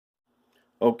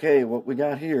Okay, what we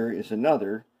got here is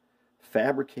another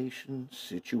fabrication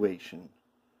situation.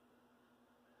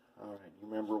 Alright, you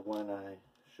remember when I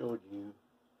showed you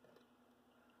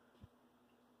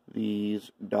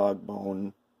these dog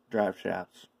bone drive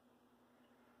shafts?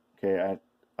 Okay,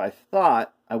 I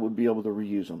thought I would be able to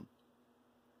reuse them.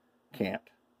 Can't.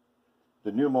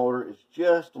 The new motor is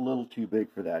just a little too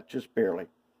big for that, just barely.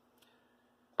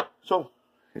 So,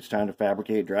 it's time to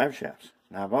fabricate drive shafts.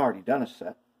 Now, I've already done a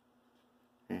set.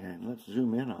 And let's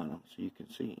zoom in on them so you can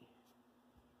see.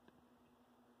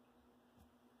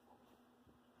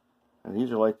 And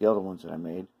these are like the other ones that I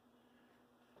made.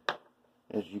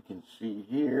 As you can see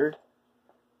here,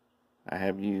 I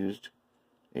have used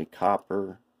a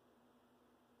copper.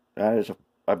 That is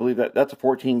I believe that's a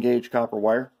 14 gauge copper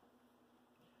wire.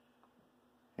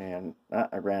 And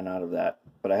I ran out of that,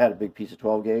 but I had a big piece of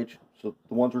 12 gauge. So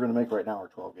the ones we're going to make right now are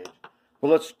 12 gauge.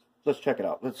 Well, let's check it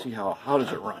out. Let's see how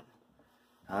does it run.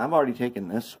 Now, I've already taken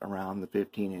this around the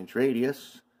 15-inch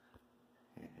radius,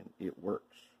 and it works.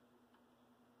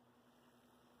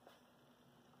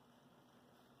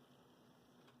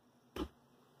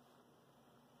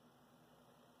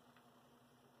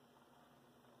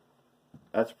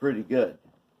 That's pretty good.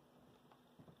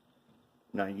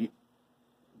 Now, you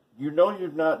know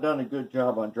you've not done a good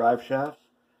job on drive shafts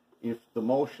if the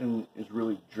motion is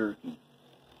really jerky.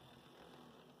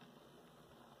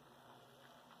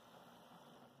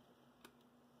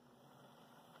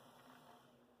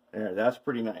 There, that's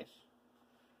pretty nice.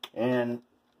 And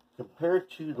compared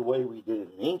to the way we did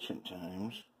it in ancient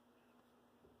times,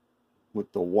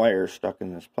 with the wire stuck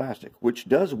in this plastic, which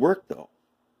does work though.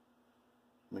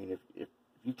 I mean, if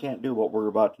you can't do what we're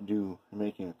about to do in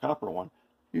making a copper one,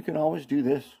 you can always do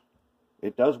this.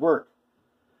 It does work.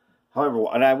 However,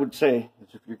 what I would say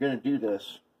is if you're going to do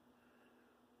this,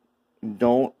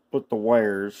 don't put the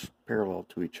wires parallel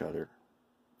to each other.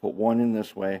 Put one in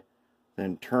this way,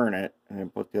 then turn it, and then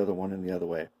put the other one in the other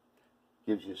way.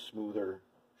 Gives you a smoother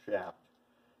shaft.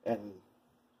 And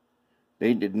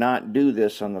they did not do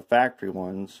this on the factory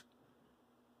ones.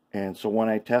 And so when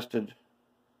I tested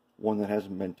one that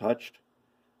hasn't been touched,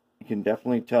 you can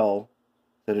definitely tell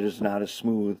that it is not as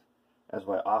smooth as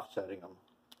by offsetting them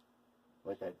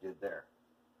like I did there.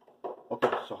 Okay,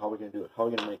 so how are we going to do it? How are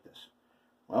we going to make this?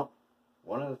 Well,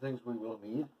 one of the things we will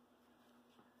need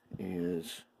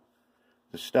is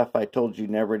the stuff I told you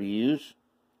never to use.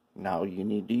 Now you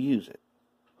need to use it.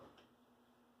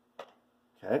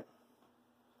 Okay.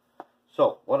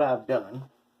 So what I've done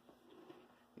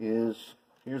is,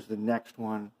 here's the next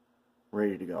one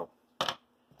ready to go.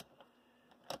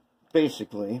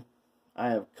 Basically,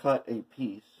 I have cut a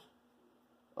piece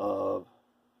of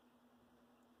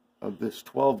this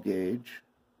 12 gauge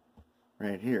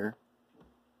right here,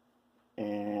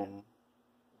 and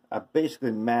I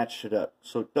basically matched it up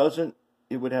so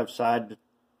it would have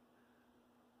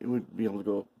it would be able to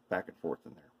go back and forth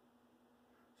in there.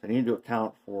 So I need to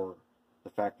account for the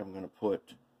fact I'm going to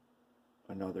put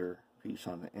another piece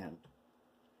on the end.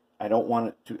 I don't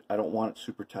want it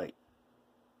super tight.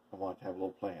 I want it to have a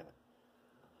little play in it.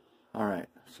 Alright,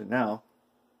 so now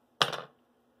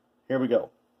here we go.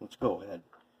 Let's go ahead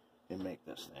and make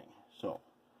this thing. So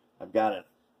I've got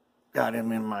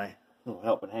him in my little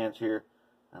helping hands here.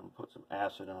 I'm going to put some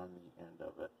acid on the end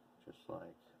of it, just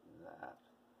like that.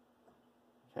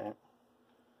 Okay.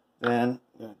 Then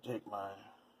I'm going to take my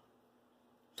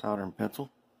soldering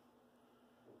pencil,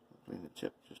 clean the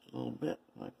tip just a little bit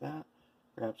like that.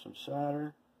 Grab some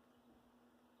solder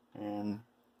and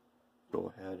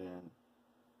go ahead and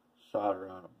solder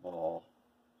on a ball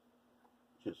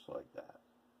just like that.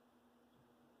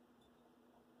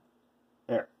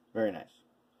 There, very nice.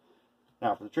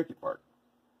 Now for the tricky part.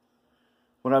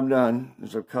 What I've done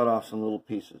is I've cut off some little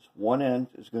pieces. One end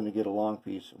is going to get a long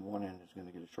piece and one end is going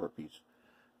to get a short piece.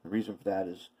 The reason for that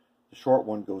is the short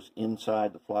one goes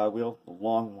inside the flywheel. The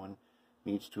long one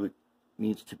needs to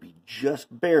be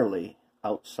just barely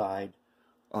outside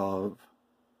of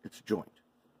its joint.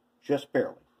 Just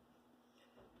barely.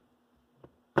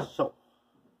 So,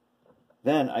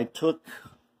 then I took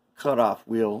cutoff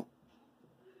wheel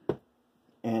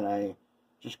and I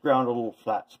just ground a little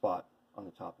flat spot on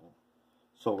the top of them.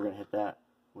 So we're going to hit that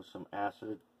with some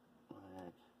acid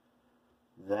like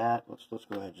that. Let's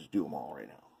go ahead and just do them all right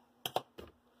now.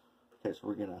 Okay, so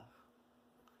we're going to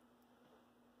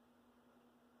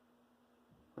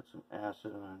put some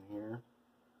acid on here.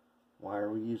 Why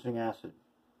are we using acid?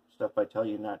 Stuff I tell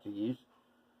you not to use,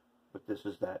 but this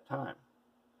is that time.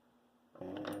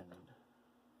 And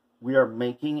we are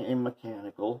making a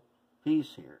mechanical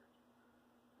piece here.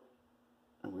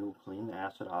 And we will clean the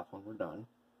acid off when we're done.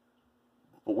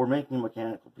 But we're making a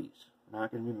mechanical piece. We're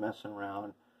not going to be messing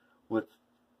around with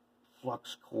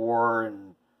flux core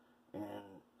and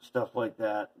stuff like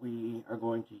that. We are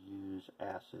going to use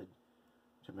acid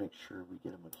to make sure we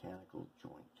get a mechanical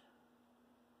joint.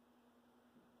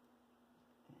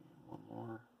 And one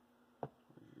more.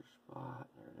 Where's your spot?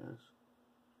 There it is.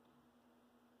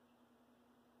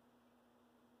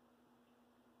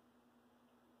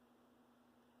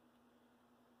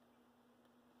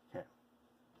 Okay.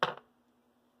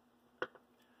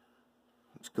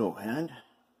 Let's go ahead.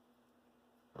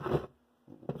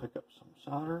 We'll pick up some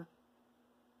solder.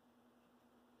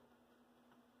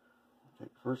 Take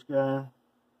the first guy.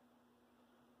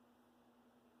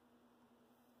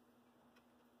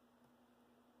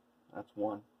 That's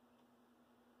one.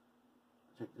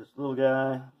 Take this little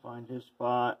guy, find his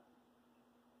spot.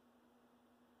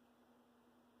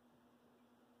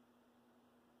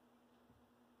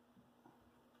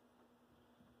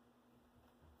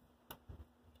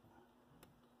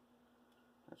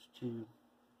 That's two.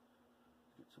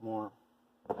 Get some more.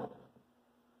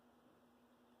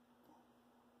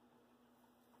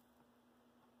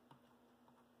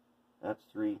 That's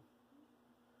three.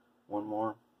 One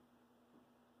more.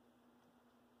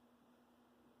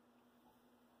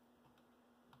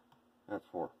 That's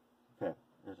four. Okay,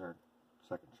 there's our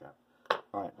second shaft.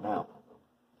 Alright, now,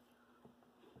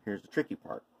 here's the tricky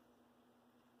part.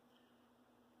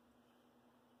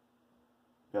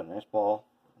 Got a nice ball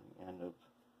on the end of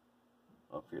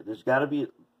up here. There's got to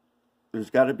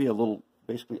be a little,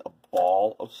 basically a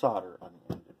ball of solder on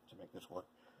the end to make this work.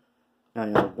 Now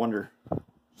you wonder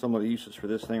some of the uses for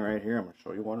this thing right here. I'm going to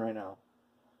show you one right now.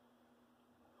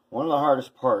 One of the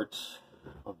hardest parts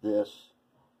of this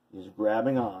is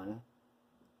grabbing on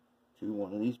to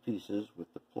one of these pieces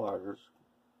with the pliers,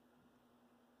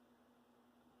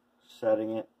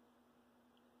 setting it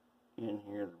in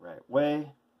here the right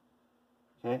way.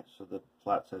 Okay, so the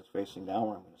flat set's facing down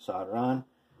where I'm going to solder on,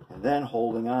 and then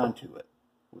holding on to it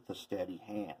with a steady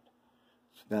hand.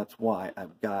 So that's why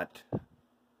I've got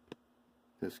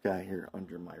this guy here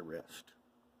under my wrist.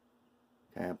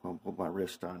 Okay, I'm going to put my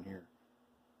wrist on here.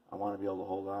 I want to be able to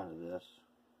hold on to this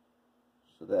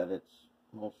so that it's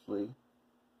mostly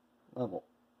level.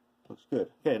 Looks good.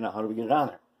 Okay, now how do we get it on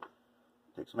there?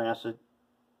 Take some acid,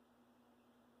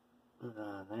 put it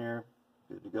on there,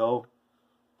 good to go.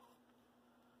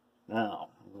 Now,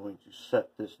 I'm going to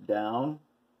set this down.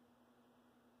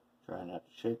 Try not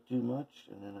to shake too much,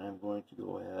 and then I'm going to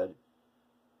go ahead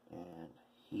and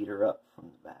heat her up from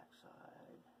the back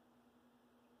side.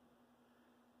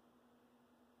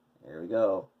 There we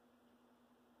go.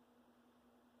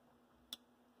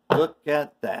 Look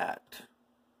at that.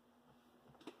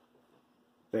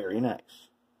 Very nice.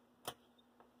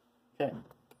 Okay.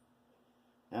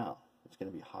 Now, it's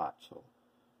going to be hot, so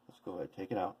let's go ahead and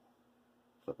take it out.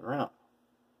 Flip it around.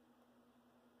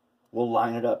 We'll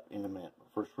line it up in a minute. But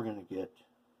first we're going to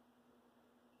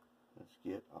let's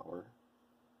get our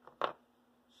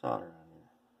solder on here.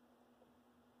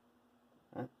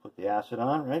 All right, put the acid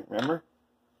on, right? Remember?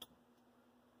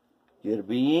 Get a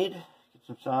bead, get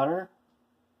some solder.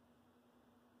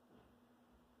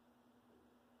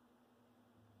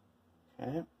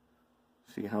 Okay.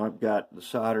 See how I've got the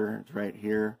solder? It's right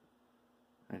here.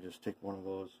 I just take one of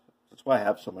those. That's why I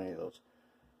have so many of those.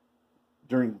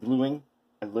 During gluing,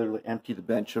 I literally empty the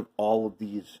bench of all of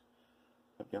these.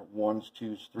 I've got 1s,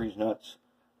 2s, 3s nuts,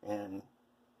 and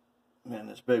man,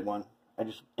 this big one. I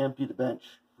just empty the bench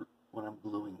when I'm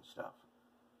gluing stuff.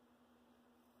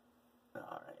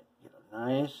 All right, get a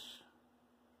nice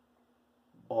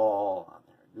ball on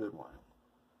there, good one.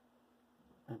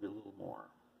 Maybe a little more.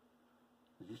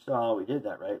 As you saw how we did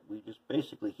that, right? We just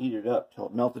basically heated it up till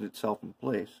it melted itself in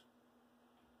place,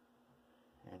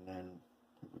 and then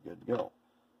we're good to go.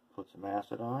 Put some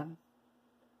acid on,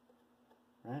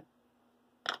 right?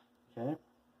 Okay.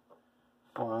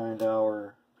 Find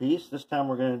our piece. This time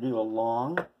we're going to do a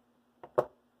long.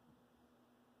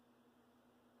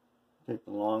 Take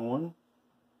the long one.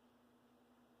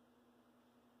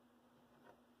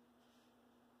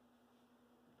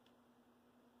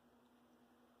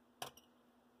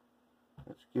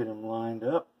 Let's get them lined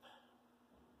up.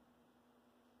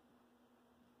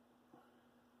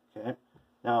 Okay.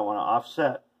 Now I want to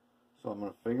offset. So I'm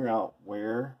going to figure out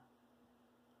where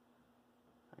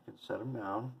I can set them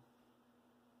down.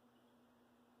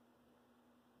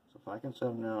 So if I can set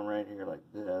them down right here like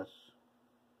this,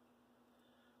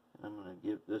 I'm going to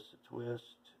give this a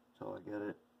twist until I get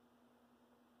it.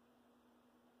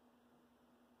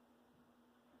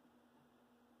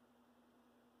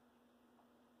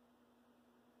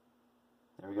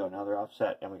 There we go. Now they're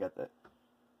offset, and we got the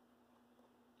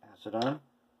acid on.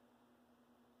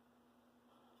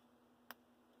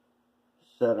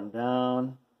 set them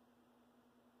down,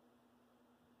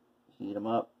 heat them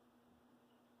up.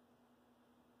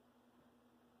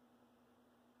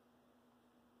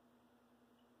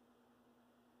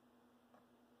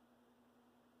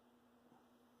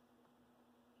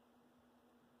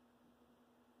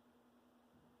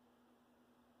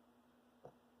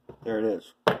 There it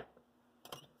is.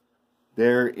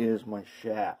 There is my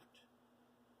shaft.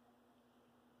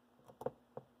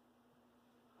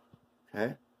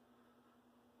 Okay.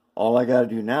 All I got to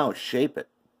do now is shape it.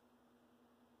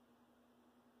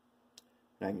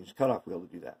 And I can use cutoff wheel to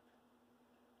do that.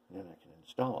 And then I can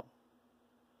install them.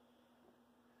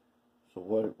 So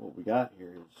what we got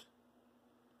here is,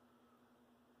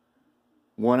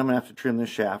 one, I'm going to have to trim this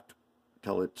shaft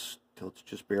till it's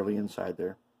just barely inside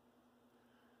there.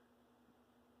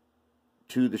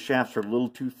 Two, the shafts are a little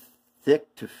too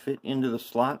thick to fit into the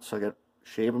slot, so I got to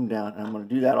shave them down. And I'm going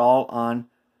to do that all on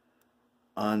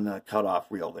the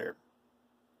cutoff wheel there.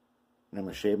 And I'm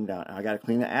going to shave them down. And I got to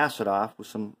clean the acid off with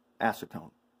some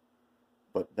acetone.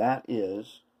 But that's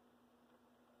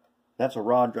a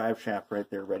raw drive shaft right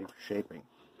there ready for shaping.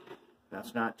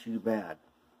 That's not too bad.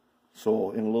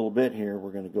 So in a little bit here,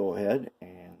 we're going to go ahead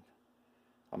and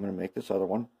I'm going to make this other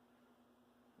one.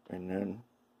 And then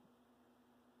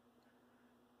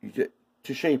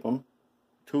to shape them,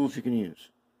 tools you can use.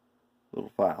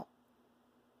 Little file.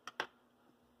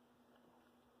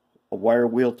 A wire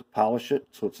wheel to polish it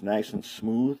so it's nice and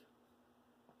smooth.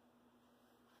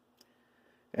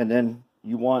 And then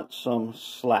you want some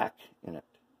slack in it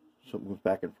so it moves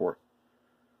back and forth.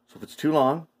 So if it's too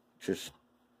long, just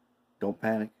don't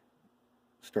panic.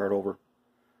 Start over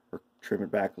or trim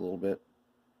it back a little bit.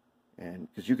 And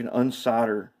because you can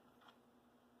unsolder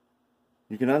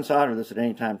this at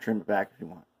any time, trim it back if you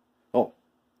want. Oh,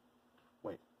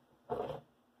 wait. I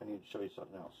need to show you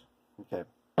something else. Okay.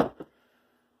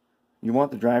 You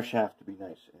want the drive shaft to be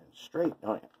nice and straight,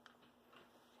 don't you?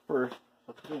 First,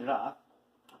 let's clean it off.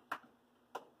 I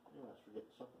always forget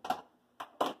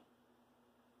something.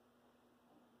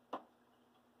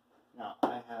 Now,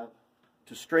 I have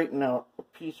to straighten out a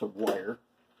piece of wire.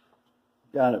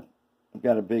 I've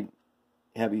got a big,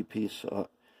 heavy piece.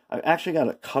 I've actually got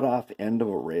a cut off end of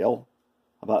a rail,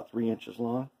 about 3 inches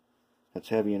long. That's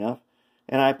heavy enough.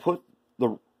 And I put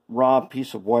the raw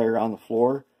piece of wire on the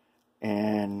floor,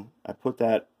 and I put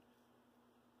that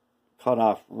cut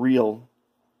off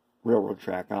railroad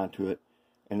track onto it,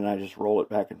 and then I just roll it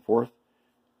back and forth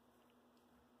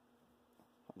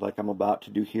like I'm about to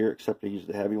do here, except I use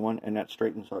the heavy one, and that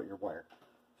straightens out your wire.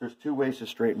 There's two ways to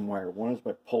straighten wire. One is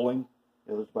by pulling,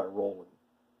 the other is by rolling.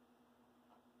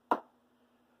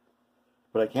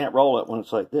 But I can't roll it when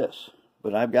it's like this.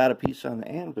 But I've got a piece on the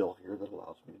anvil here that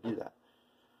allows me to do that.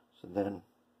 So then,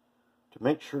 to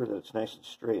make sure that it's nice and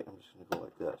straight, I'm just going to go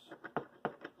like this.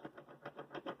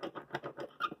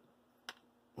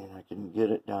 And I can get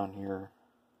it down here.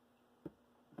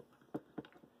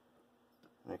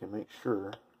 And I can make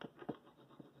sure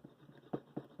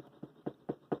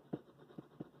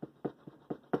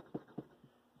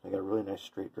I got a really nice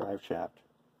straight drive shaft.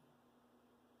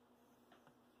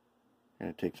 And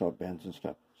it takes out bends and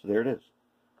stuff. So there it is.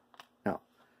 Now,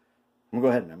 I'm going to go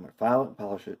ahead and I'm going to file it and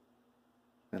polish it.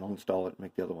 Then I'll install it and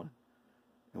make the other one.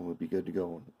 And we'll be good to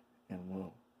go. And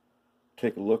we'll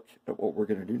take a look at what we're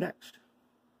going to do next.